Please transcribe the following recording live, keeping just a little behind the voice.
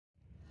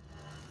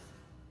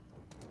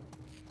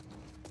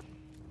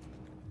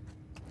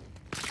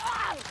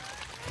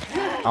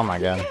Oh my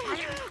god.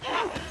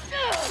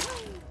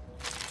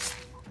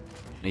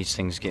 These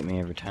things get me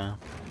every time.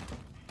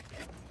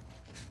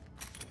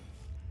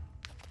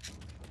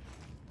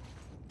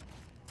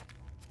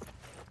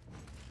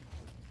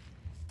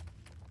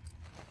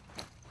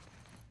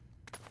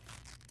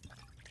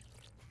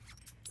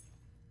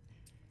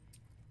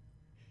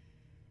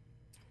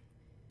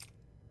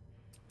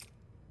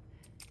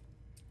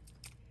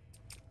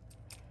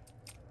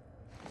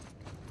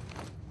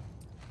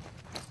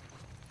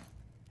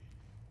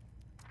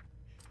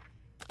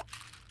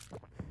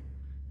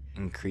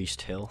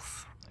 Increased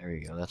health. There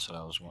you go, that's what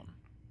I was wanting.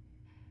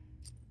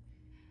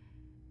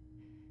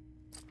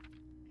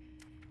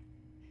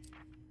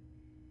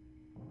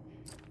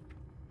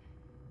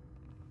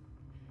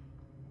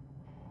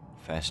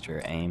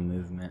 Faster aim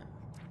movement.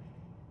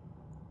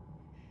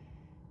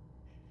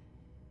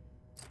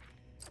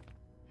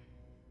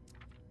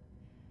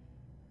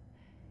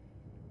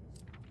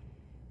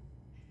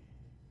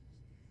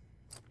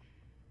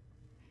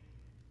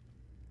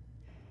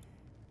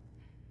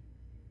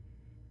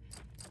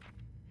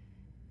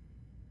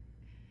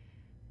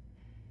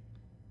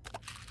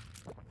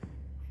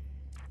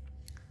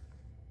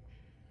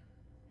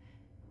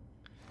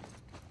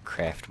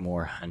 Craft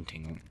more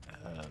hunting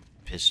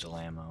pistol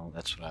ammo.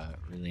 That's what I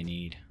really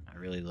need. I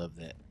really love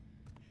that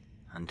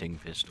hunting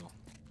pistol.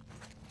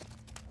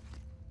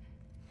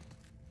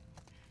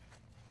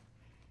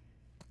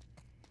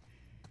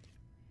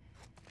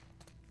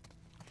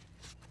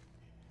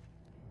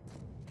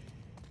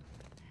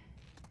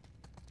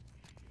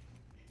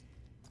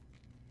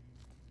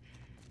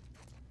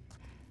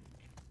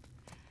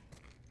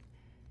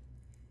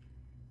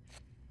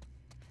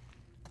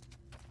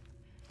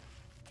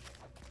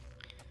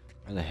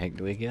 Where the heck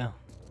do we go?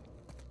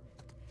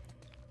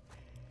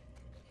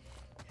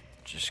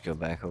 Just go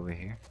back over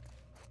here.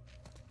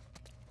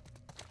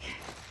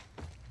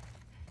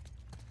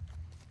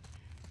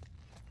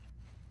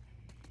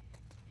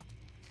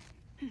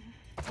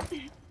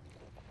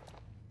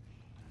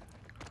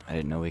 I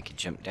didn't know we could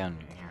jump down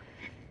here.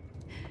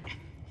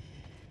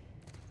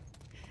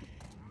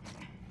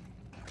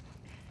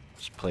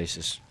 This place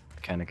is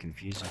kind of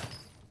confusing.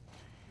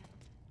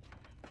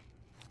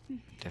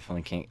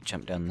 Definitely can't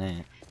jump down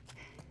that.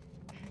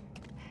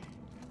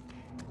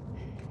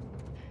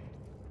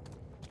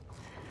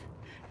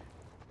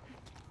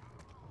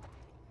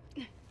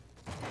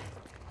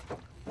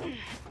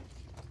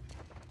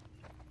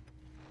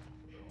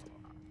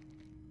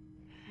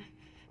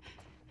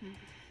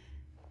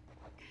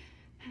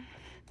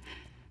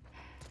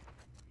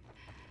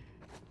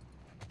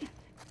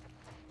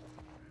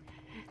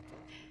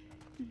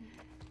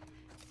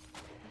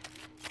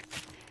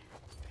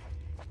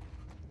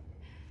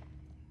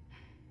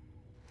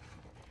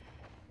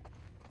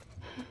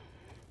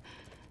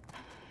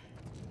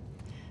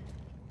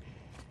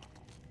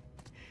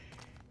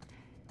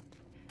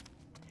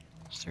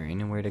 Is there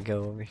anywhere to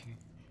go over here?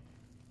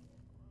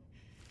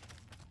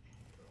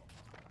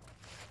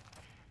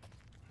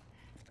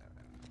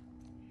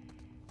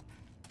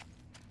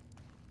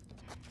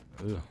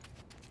 Ooh,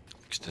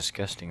 looks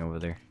disgusting over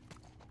there.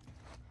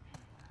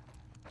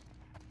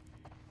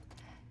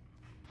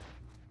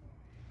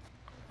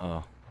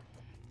 Oh,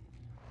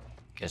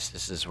 guess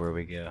this is where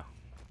we go.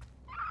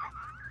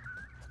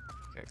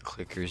 Got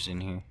clickers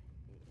in here.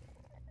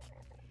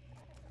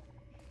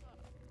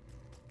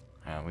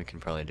 We can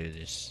probably do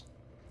this.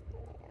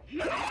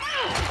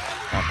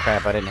 Oh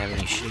crap, I didn't have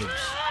any shields.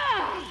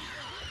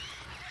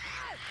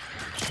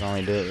 Can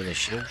only do it with a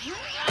shield?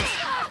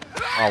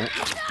 Oh.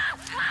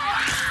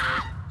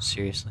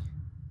 Seriously?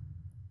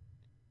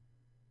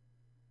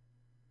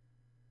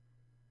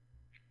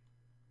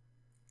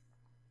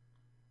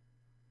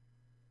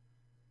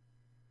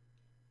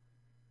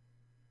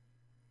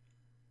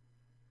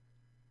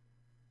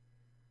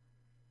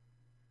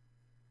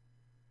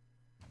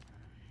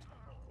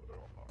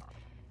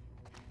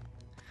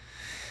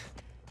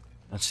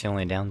 That's the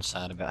only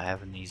downside about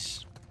having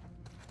these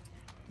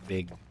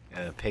big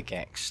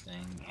pickaxe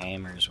thing,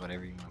 hammers,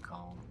 whatever you want to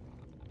call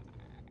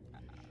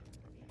them.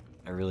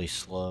 They're really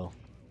slow.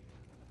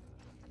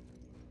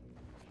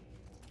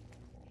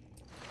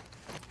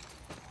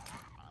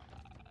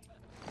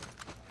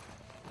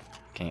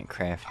 Can't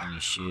craft any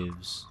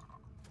shivs.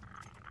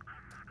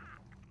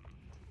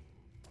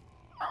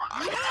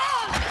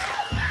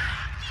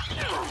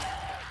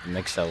 It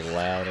makes a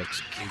loud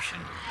execution.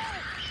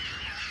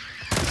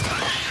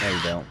 No, you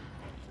don't.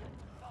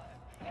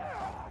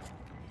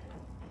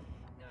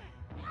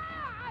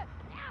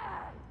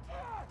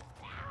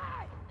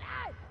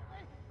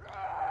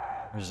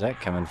 Where's that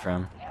coming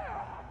from?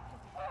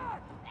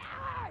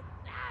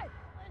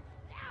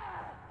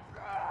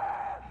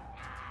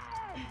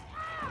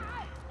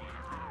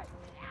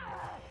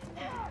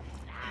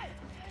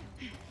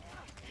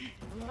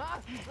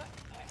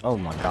 Oh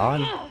my god.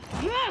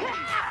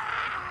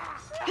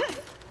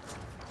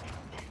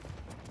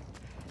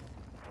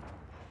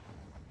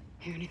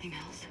 Hear anything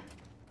else?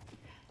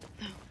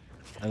 No.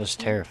 That was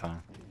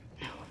terrifying.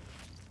 No.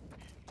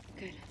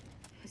 Good.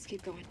 Let's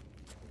keep going.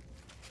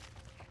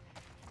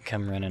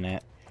 come running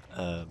at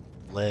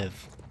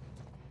Lev.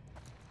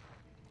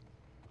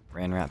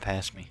 Ran right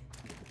past me.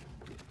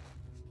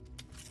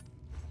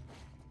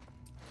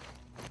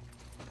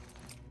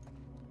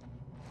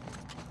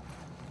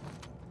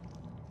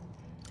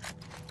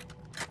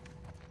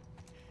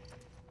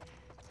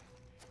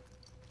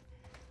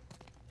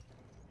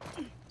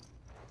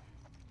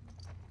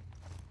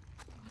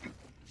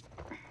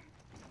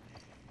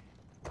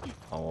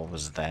 Oh, what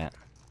was that?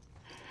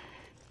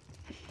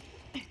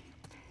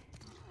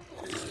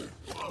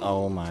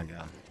 Oh my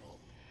god.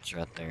 It's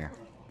right there.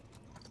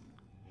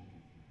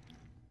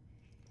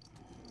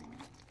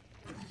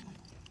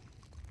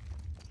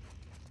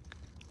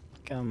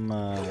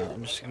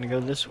 I'm just gonna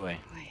go this way.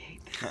 Oh, I hate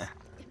this.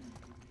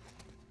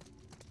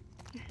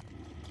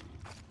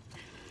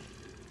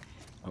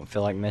 Don't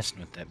feel like messing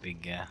with that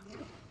big guy.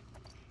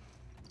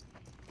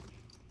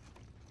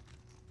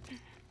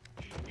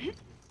 It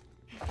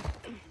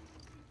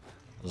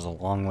was a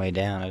long way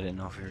down. I didn't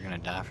know if we were gonna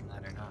die from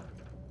that or not.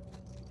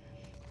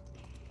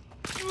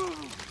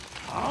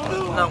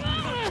 No!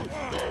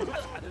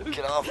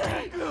 Get off me!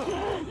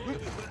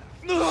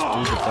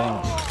 Stupid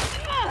things.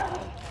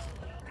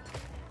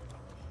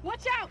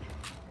 Watch out!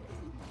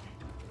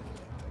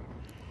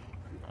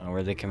 Oh, where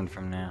are they coming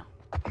from now?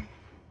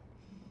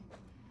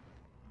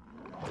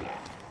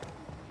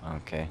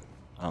 Okay.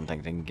 I don't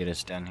think they can get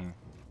us down here.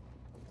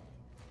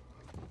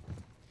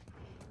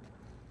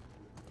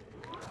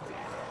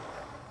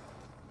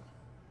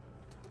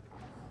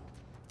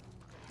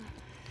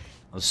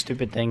 Those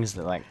stupid things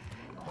that like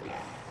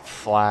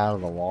fly out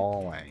of the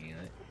wall at you.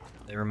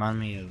 They remind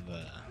me of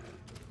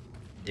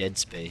Dead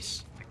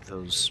Space. Like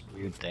those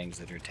weird things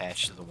that are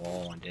attached to the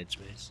wall on Dead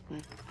Space.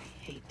 I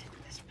hate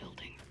this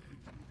building.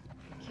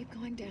 Keep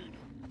going down.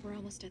 We're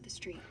almost at the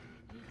street.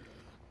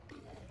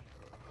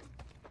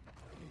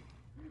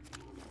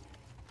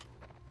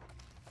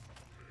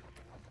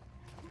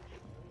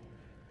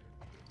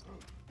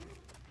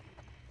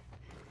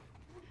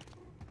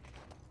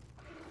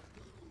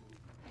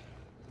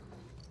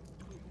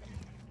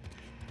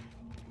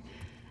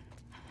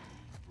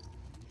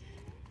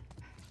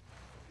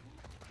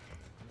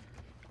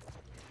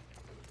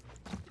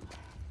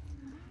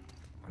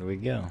 Where do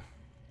we go?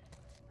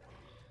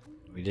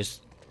 We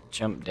just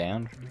jump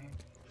down from here?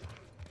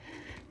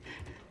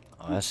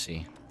 Oh, I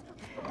see.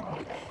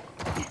 I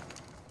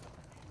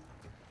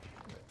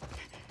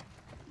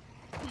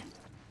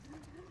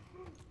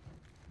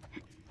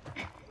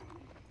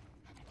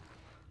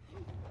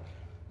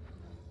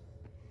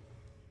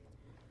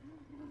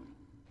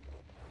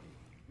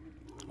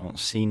don't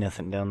see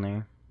nothing down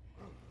there.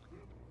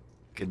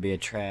 Could be a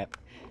trap.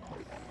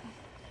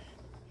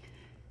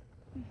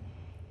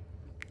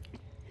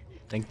 I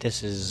think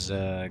this is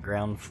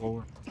ground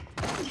floor.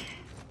 I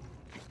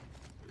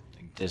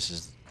think this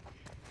is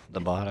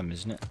the bottom,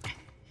 isn't it?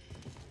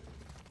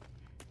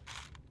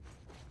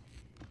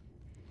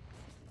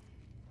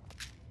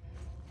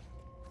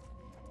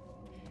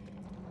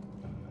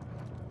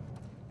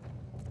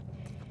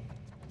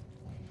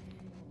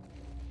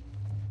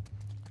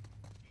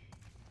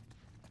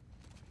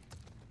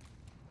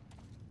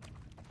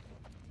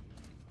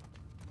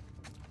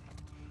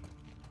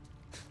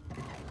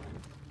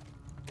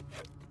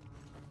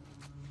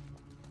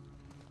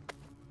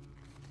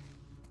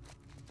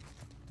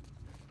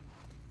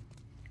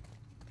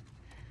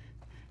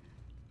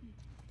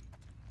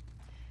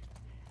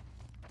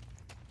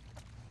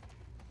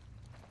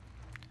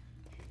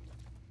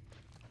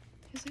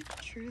 Is it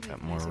true that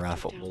Got more Isaac took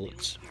rifle down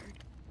bullets. Leon's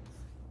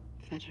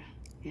guard? Fedra,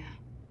 yeah.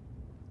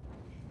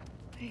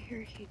 I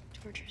hear he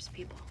tortures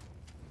people.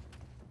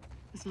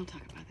 Let's not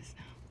talk about this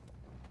now.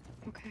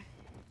 Okay.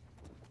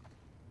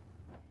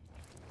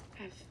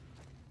 Have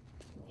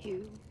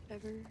you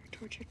ever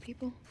tortured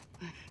people?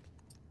 Lev,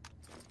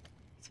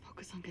 let's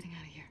focus on getting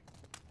out of here.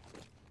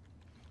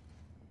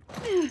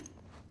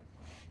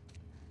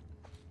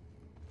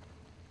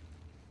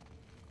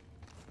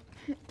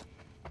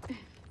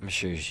 I'm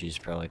sure she's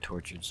probably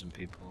tortured some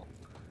people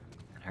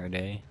in her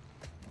day.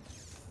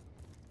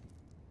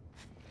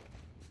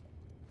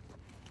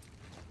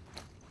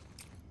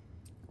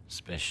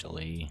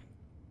 Especially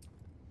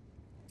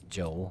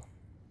Joel.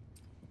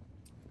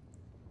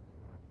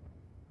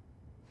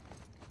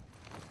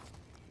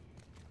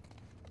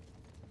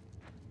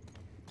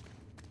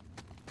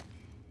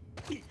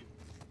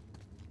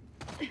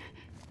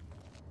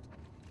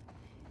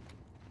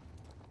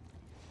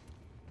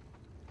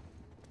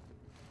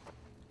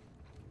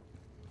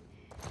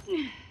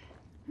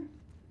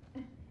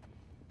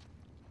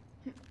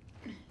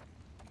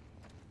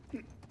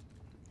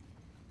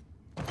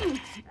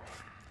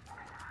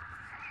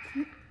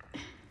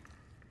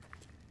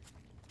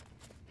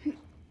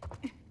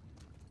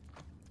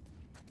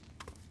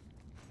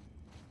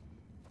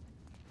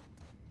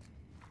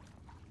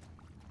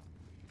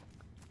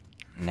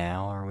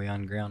 Now are we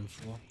on ground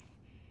floor?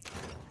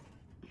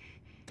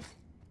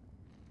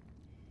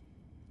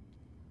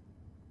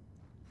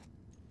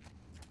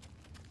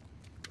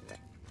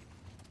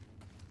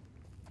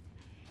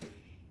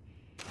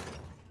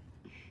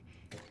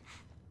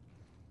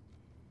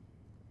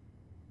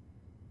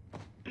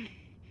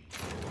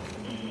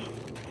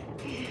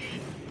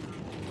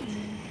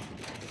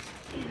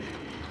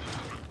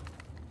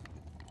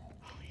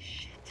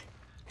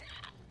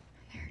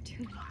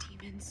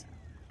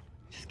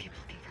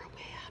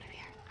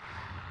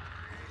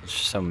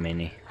 So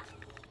many.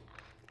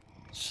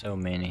 So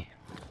many.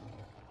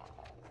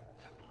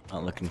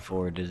 Not looking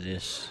forward to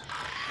this.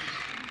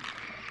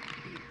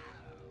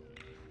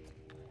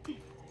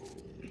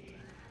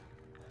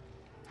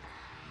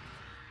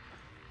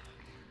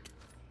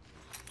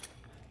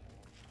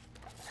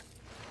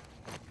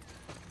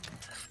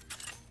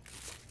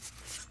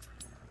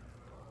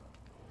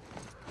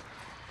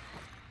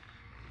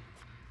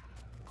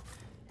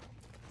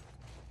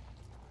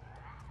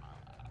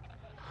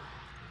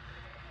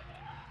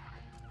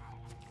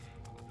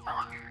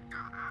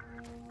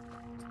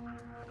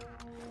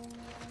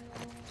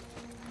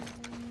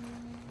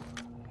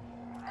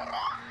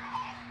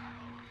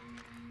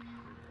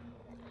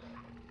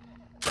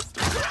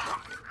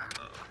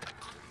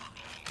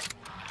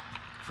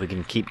 If we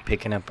can keep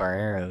picking up our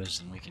arrows,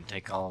 then we can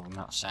take all of them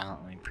out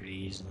silently pretty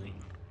easily.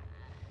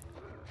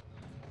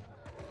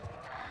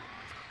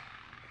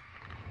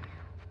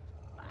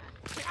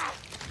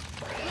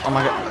 Oh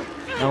my god.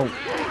 No.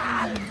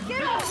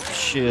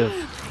 Shiv.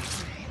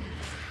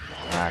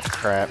 Ah,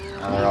 crap.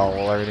 Now they're all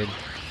alerted.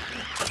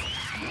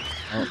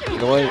 Oh,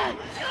 get away.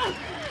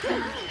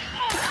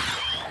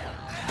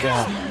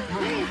 God.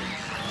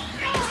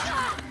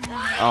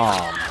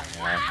 Oh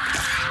my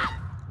god.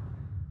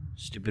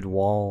 Stupid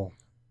wall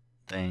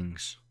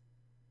things.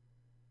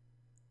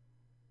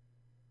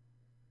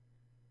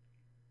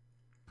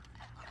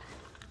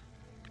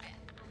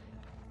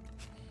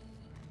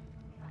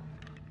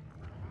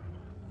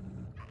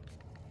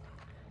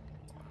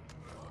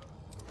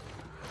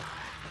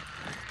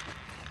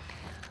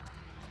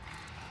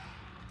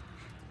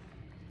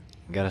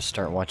 Gotta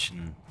start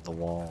watching the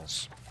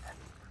walls.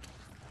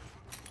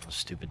 Those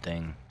stupid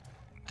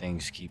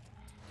things keep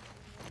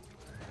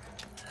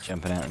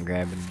jumping out and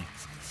grabbing me,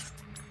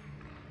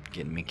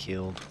 getting me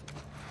killed.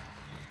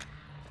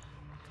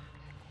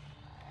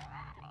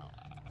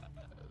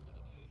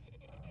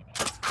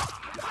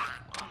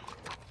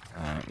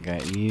 Alright,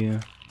 got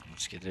you.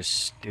 Let's get this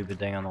stupid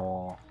thing on the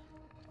wall.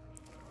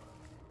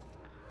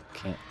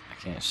 I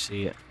can't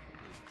see it.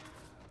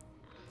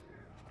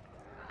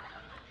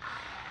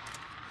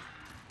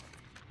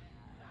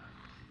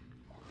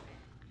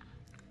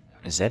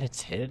 Is that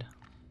its head?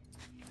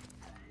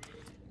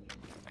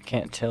 I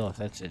can't tell if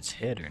that's its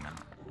head or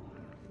not.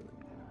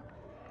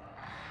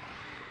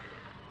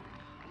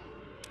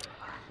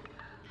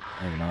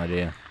 I have no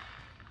idea.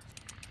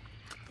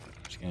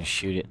 Just gonna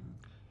shoot it.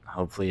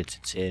 Hopefully it's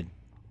its head.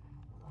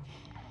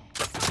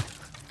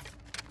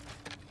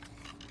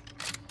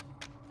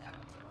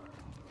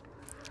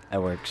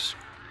 That works.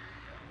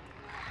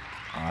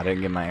 Oh, I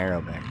didn't get my arrow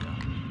back though.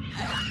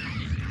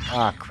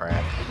 Ah,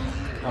 crap.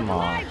 Come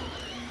on.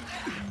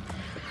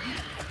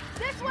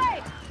 This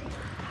way!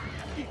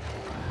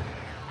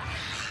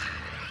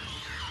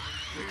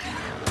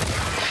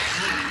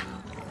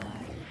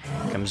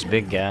 Comes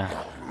big guy.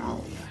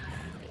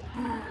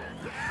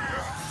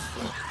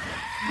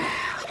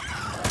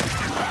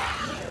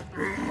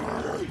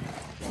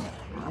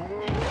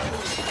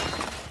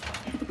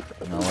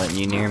 I'm not letting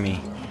you near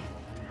me.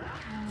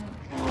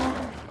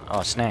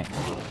 Oh, snap.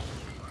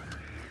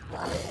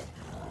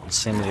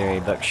 Incendiary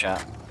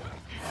buckshot.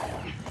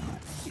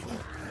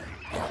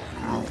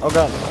 Oh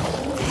god.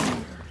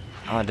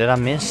 Oh, did I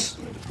miss?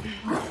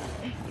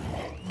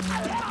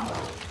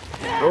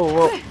 Oh,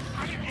 whoa.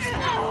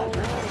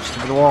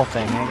 Stupid wall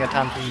thing. I ain't got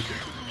time for you.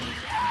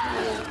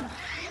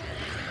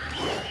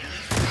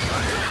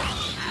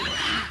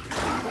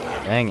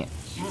 Dang it.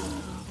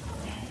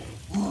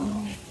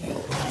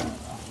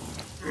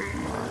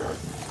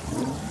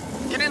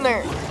 Get in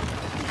there.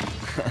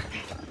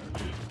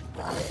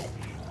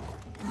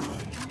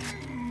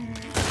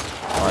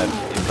 Oh,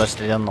 it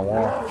busted down the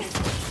wall.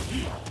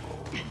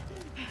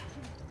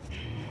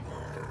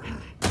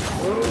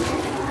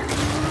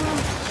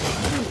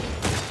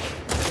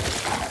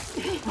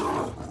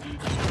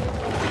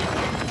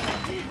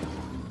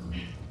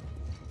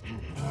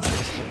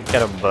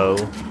 Got a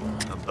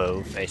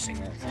bow facing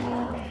that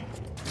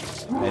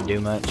thing. Didn't do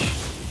much.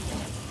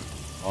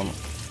 Well,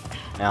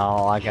 now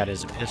all I got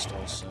is a pistol,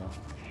 so.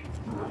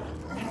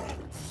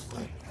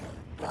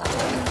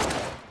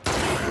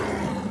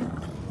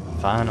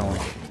 Finally.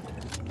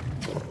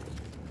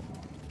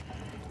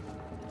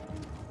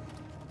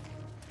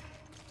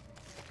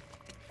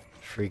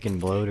 Freaking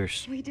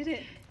bloaters. We did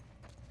it.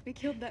 We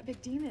killed that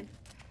big demon.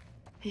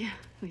 Yeah,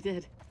 we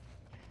did.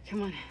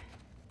 Come on.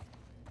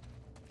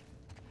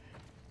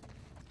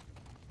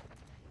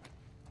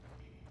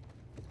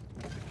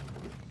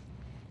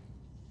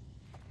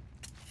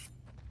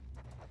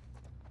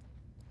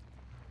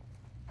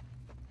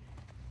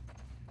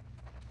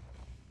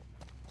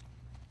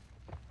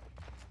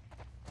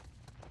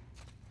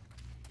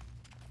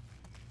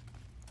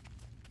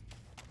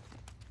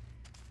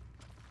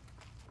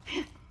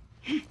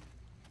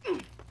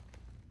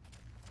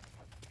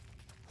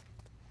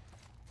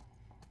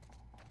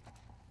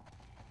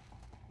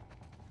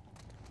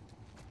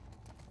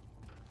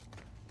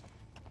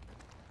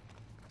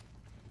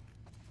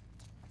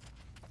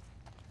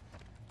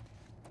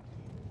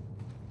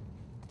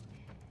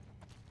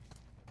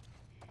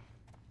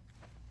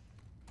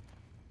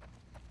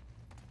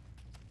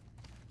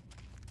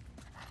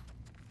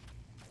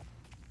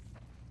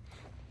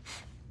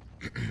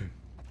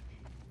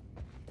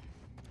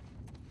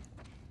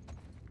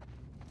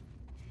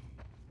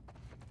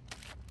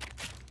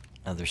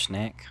 Another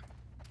snack.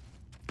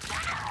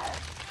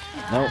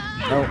 No,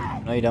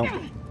 no, no you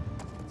don't.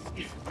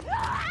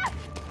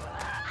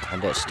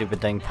 Had that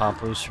stupid thing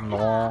pop loose from the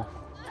wall.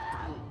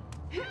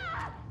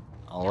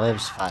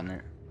 Oliv's fighting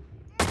it.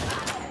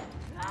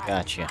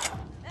 Gotcha.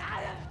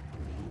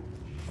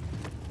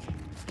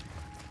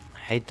 I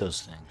hate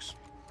those things.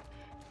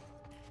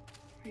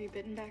 Were you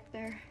bitten back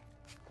there?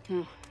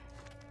 No.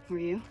 Were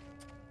you?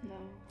 No.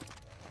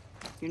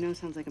 Your nose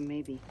sounds like a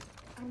maybe.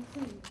 I'm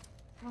clean.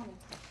 Promise.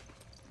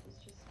 It's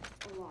just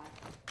a lot.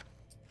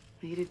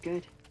 Well, you did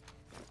good.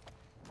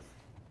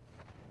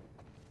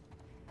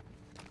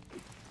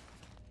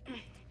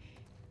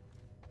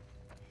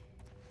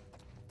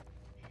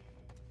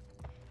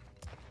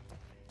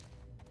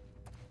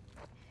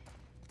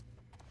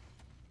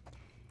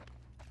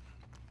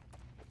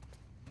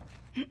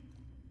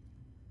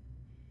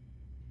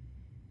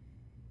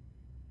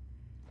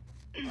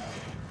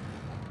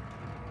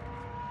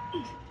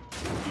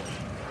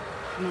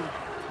 Come on.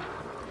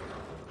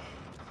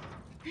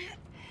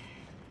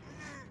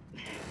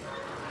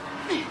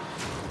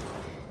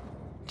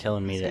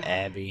 Telling me that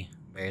Abby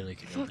barely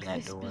could Fuck open that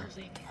this door.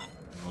 building.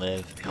 And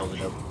Liv held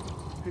it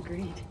open.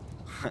 Agreed.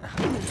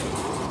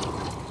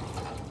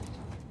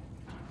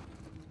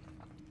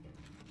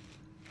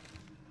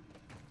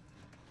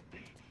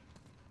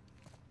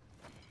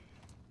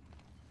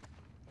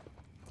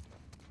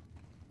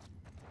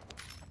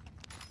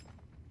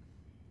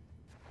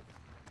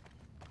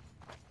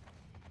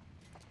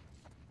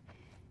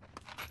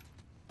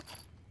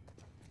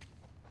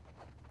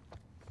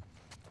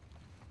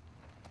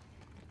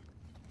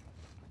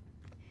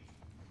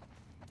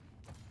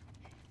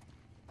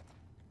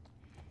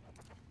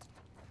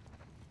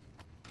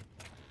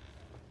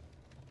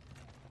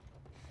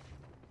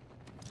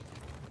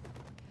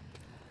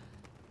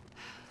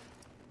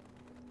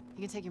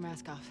 You can take your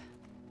mask off.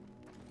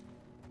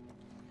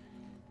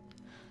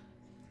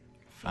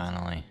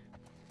 Finally.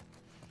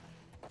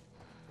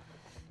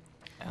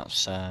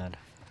 Outside.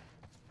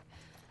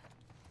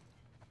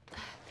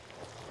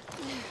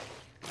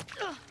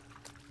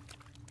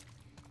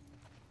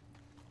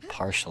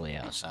 Partially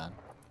outside.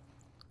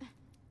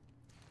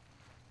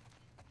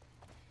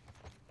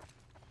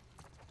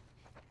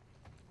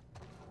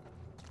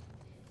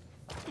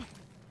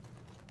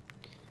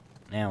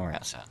 Now we're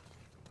outside.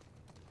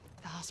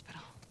 The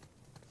hospital.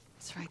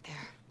 It's right there.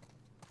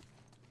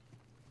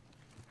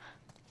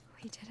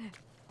 We did it.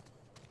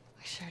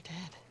 We sure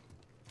did.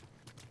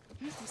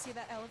 You see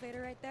that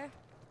elevator right there?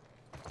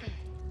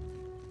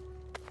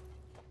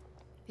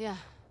 Yeah.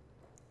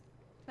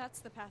 That's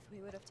the path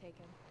we would have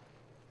taken.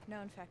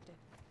 No infected.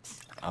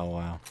 Oh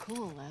wow.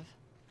 Cool, Liv.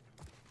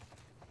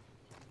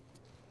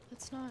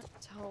 Let's not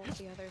tell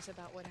the others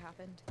about what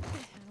happened. I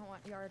don't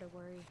want Yara to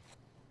worry.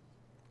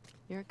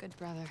 You're a good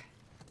brother.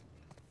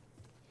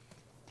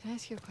 Can I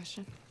ask you a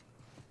question?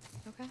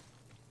 Okay?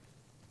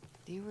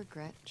 Do you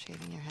regret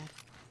shaving your head?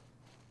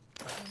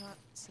 You're not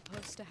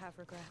supposed to have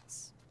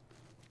regrets.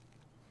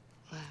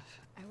 Liv.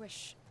 I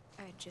wish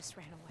I had just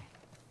ran away.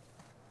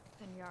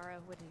 Then Yara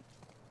wouldn't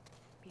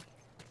be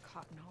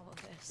caught in all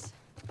of this.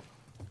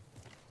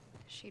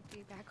 She'd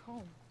be back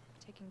home,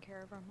 taking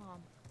care of our mom.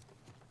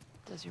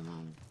 Does your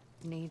mom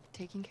need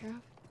taking care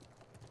of?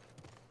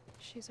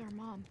 She's our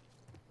mom.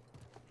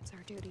 It's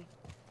our duty.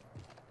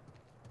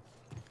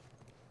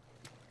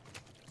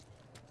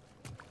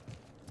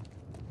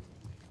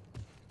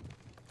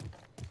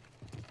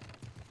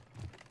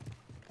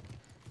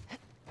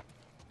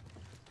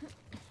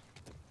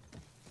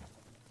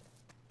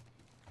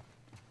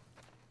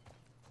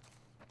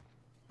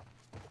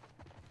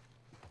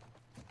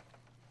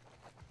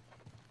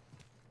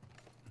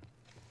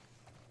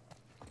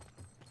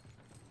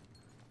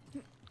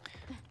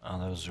 Oh,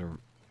 those are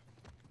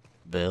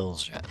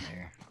bills right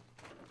there.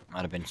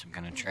 Might have been some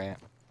kind of trap.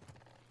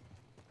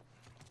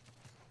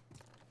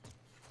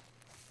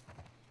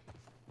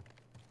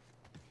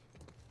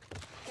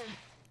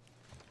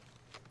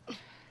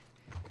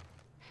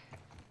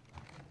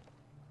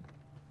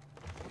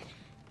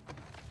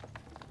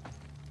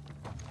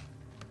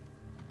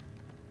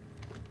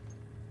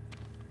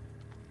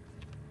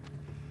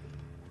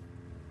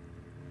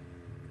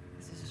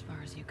 This is as far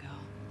as you go.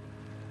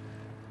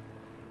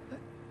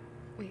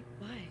 Wait,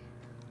 why?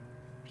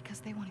 Because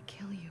they want to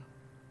kill you.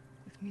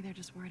 With me, they're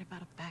just worried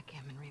about a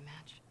backgammon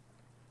rematch.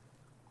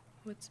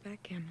 What's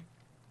backgammon?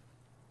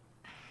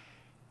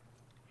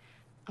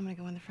 I'm gonna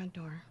go in the front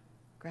door,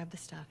 grab the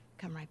stuff,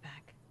 come right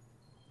back.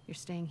 You're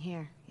staying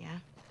here, yeah?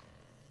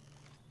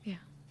 Yeah.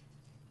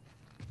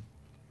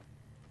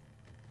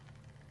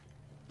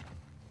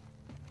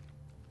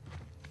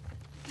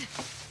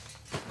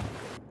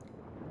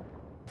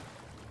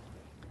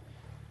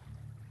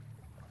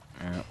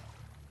 Yeah.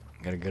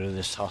 Gotta go to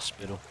this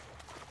hospital.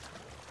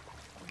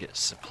 Get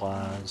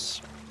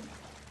supplies.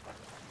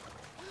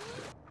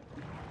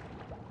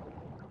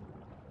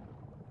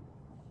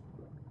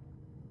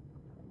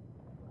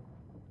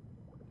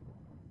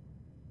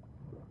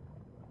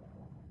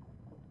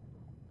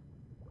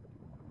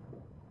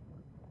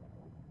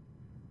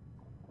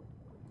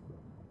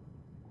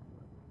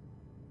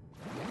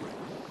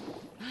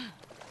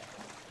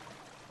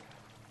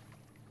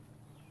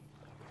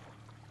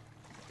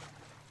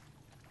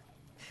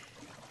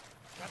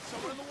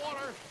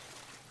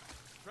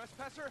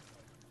 Hunter?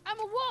 I'm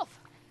a wolf!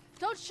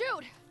 Don't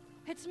shoot!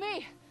 It's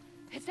me!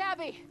 It's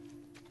Abby!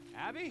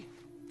 Abby?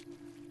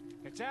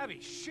 It's Abby.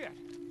 Shit.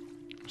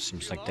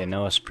 Seems like they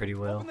know us pretty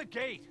well. Open the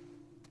gate.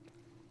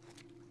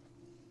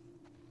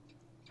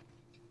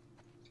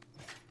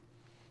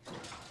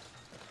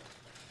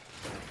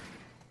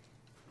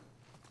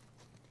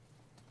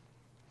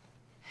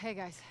 Hey,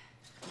 guys.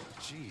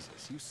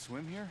 Jesus, you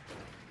swim here?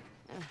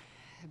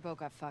 The boat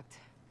got fucked.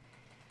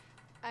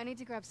 I need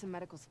to grab some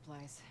medical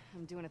supplies.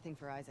 I'm doing a thing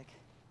for Isaac.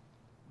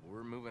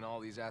 We're moving all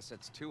these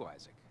assets to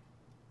Isaac.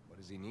 What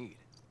does he need?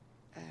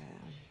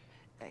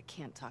 I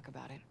can't talk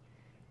about it.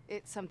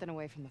 It's something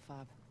away from the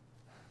fob.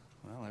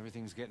 Well,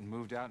 everything's getting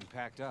moved out and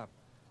packed up.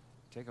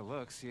 Take a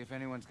look, see if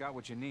anyone's got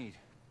what you need.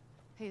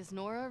 Hey, is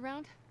Nora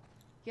around?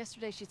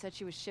 Yesterday she said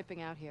she was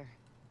shipping out here.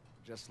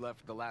 Just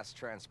left the last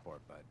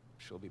transport, but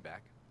she'll be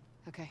back.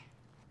 Okay,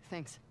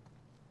 thanks.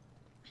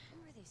 How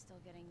are they still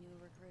getting new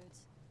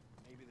recruits?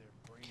 Maybe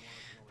they're brainwashed.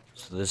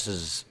 So this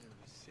is...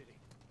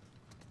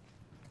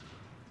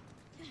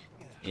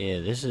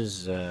 Yeah, this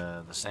is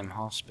the same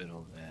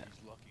hospital that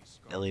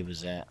Ellie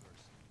was at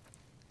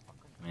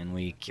when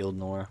we killed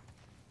Nora.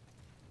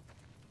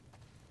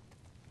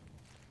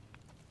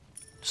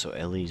 So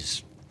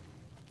Ellie's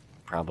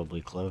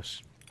probably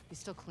close. You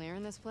still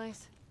clearing this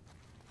place?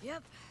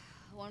 Yep.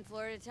 One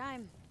floor at a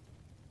time.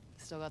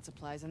 Still got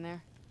supplies in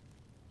there?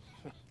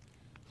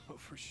 Oh,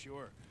 for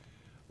sure.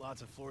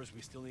 Lots of floors we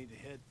still need to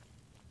hit.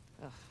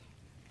 Ugh.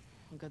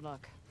 Well, good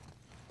luck.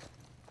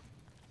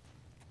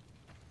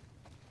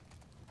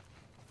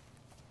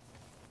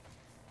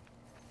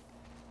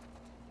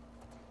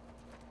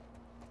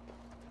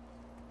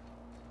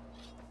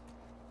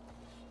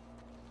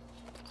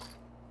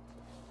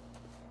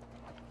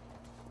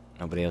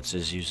 Nobody else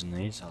is using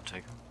these, I'll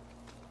take them.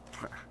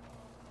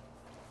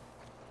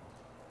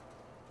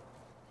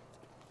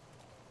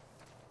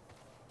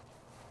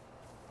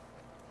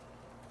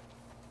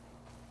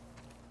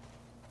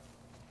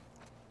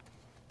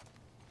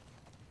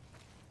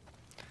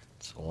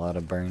 It's a lot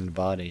of burned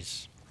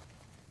bodies.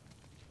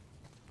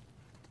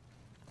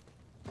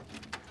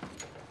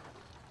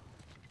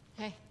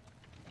 Hey.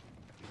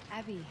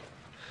 Abby.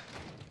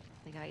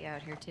 They got you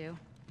out here too?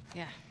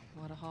 Yeah,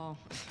 what a haul.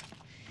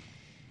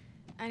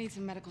 I need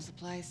some medical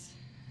supplies.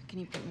 Can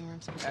you put me where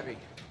I'm supposed to? Abby,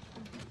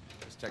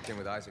 just checked in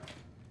with Isaac.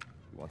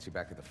 He wants you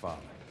back at the fob.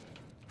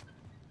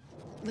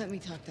 Let me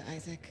talk to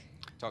Isaac.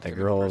 Talk That to him in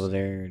girl over person.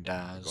 there Going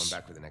dies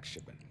back for the next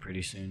shipment.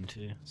 pretty soon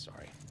too.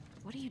 Sorry.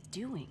 What are you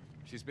doing?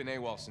 She's been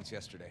AWOL since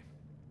yesterday.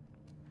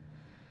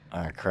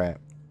 Ah, crap.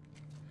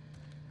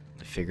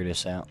 They figured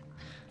us out.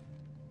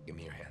 Give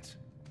me your hands.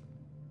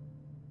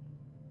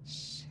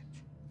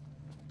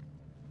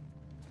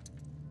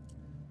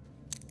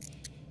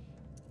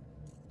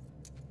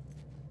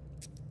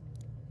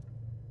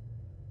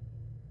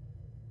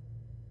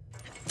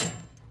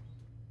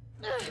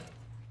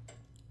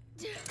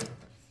 Shit.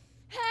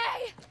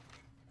 Hey!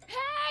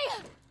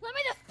 Hey! Let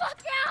me the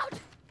fuck out!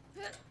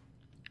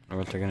 I wonder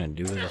what they're gonna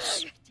do with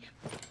us.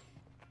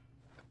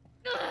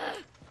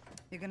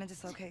 You're gonna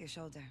dislocate your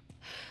shoulder.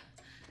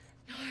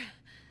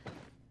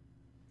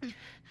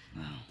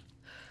 No.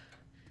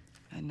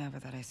 I never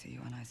thought I'd see you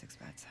on Isaac's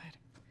bad side.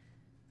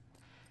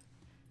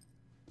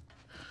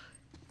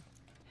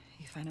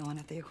 You find no one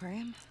at the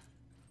aquarium?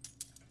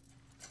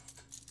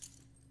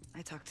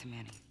 I talked to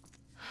Manny.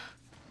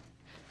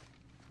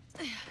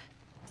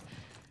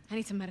 I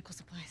need some medical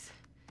supplies.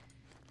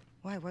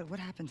 Why? What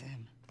happened to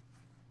him?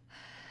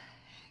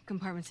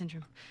 Compartment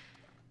syndrome.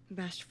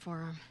 Bashed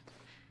forearm.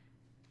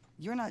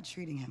 You're not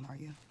treating him, are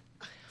you?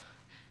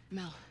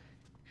 Mel.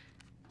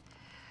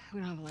 We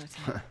don't have a lot of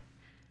time.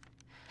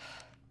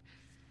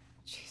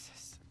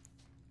 Jesus.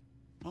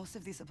 Most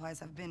of these supplies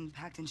have been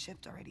packed and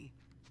shipped already.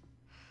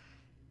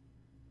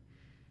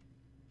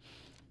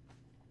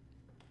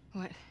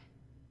 What?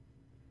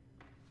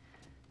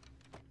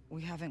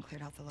 We haven't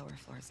cleared out the lower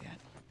floors yet.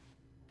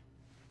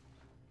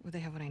 Would they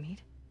have what I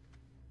need?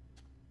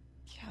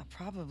 Yeah,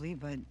 probably,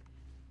 but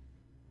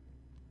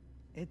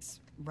it's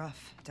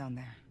rough down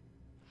there.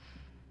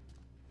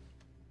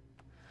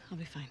 I'll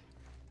be fine.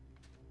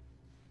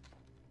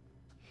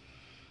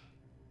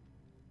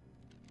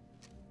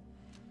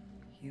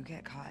 You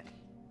get caught.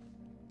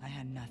 I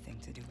had nothing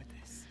to do with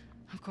this.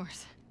 Of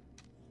course.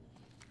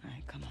 All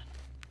right, come on.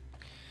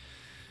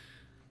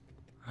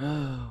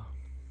 Oh.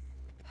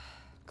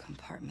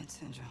 Compartment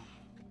syndrome.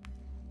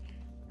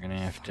 We're gonna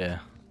have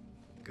to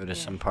go to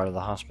some part of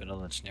the hospital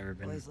that's never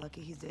been Boy's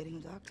lucky he's dating a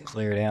doctor.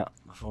 cleared out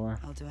before.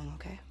 All doing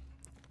okay?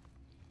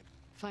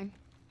 Fine.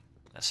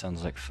 That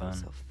sounds like I'm fun.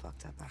 so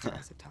fucked up after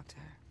Isaac talked to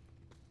her.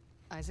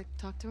 Isaac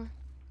talked to her?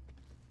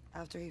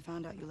 After he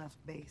found out you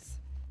left base,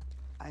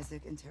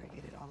 Isaac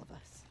interrogated all of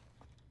us.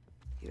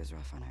 He was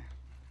rough on her.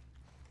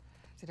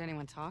 Did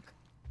anyone talk?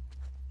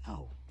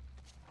 No.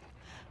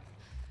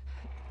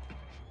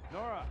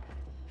 Nora,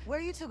 Where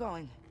are you two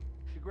going?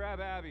 you grab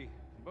Abby.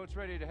 The boat's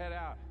ready to head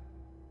out.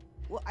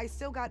 Well, I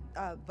still got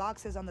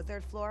boxes on the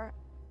 3rd floor.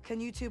 Can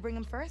you two bring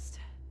them first?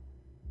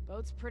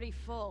 Boat's pretty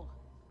full.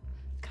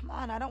 Come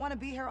on, I don't want to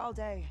be here all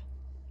day.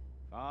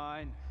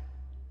 Fine.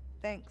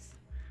 Thanks.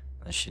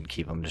 That should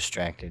keep them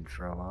distracted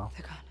for a while.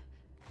 They're gone.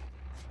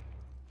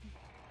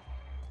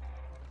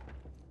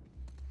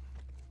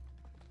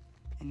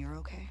 And you're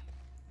okay?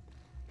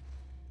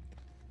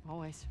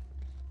 Always.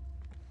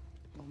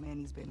 Well,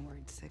 Manny's been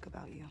worried sick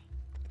about you.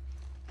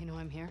 You know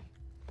I'm here?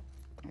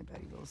 I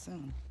bet he will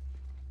soon.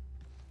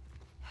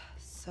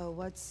 So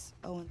what's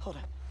Owen? Hold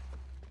up.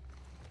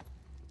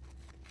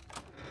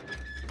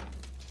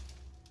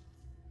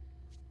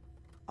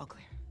 All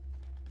clear.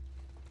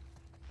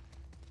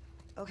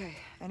 Okay,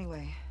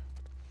 anyway.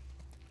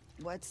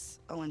 What's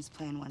Owen's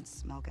plan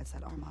once Mel gets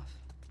that arm off?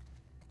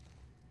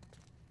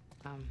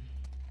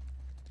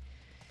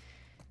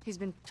 He's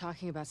been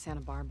talking about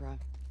Santa Barbara.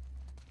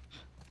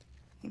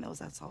 He knows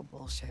that's all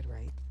bullshit,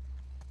 right?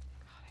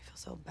 God, I feel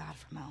so bad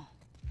for Mel.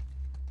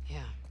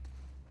 Yeah.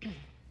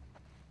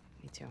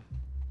 Me too.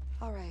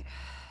 All right.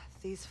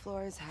 These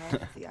floors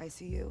have the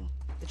ICU,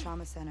 the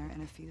trauma center,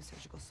 and a few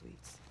surgical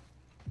suites.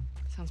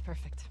 Sounds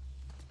perfect.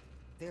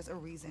 There's a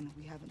reason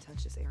we haven't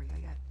touched this area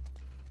yet.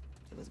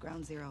 It was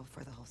ground zero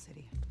for the whole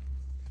city.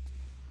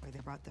 Where they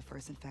brought the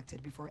first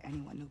infected before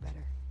anyone knew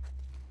better.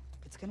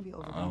 It's gonna be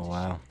overgrown. Oh, to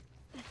wow.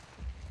 shit.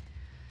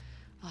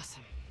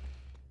 Awesome.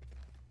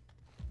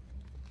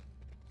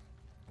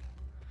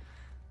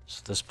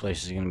 So this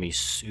place is gonna be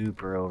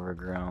super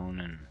overgrown,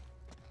 and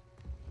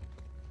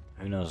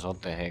who knows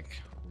what the heck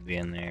will be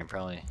in there.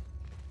 Probably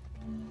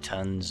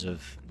tons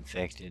of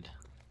infected.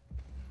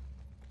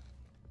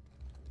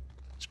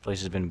 This place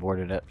has been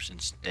boarded up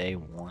since day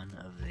one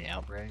of the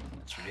outbreak.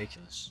 That's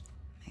ridiculous.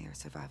 May your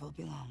survival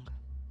be long.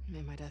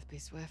 May my death be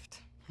swift.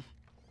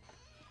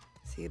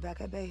 See you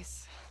back at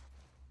base.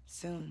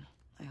 Soon,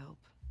 I hope.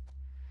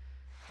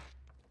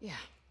 Yeah.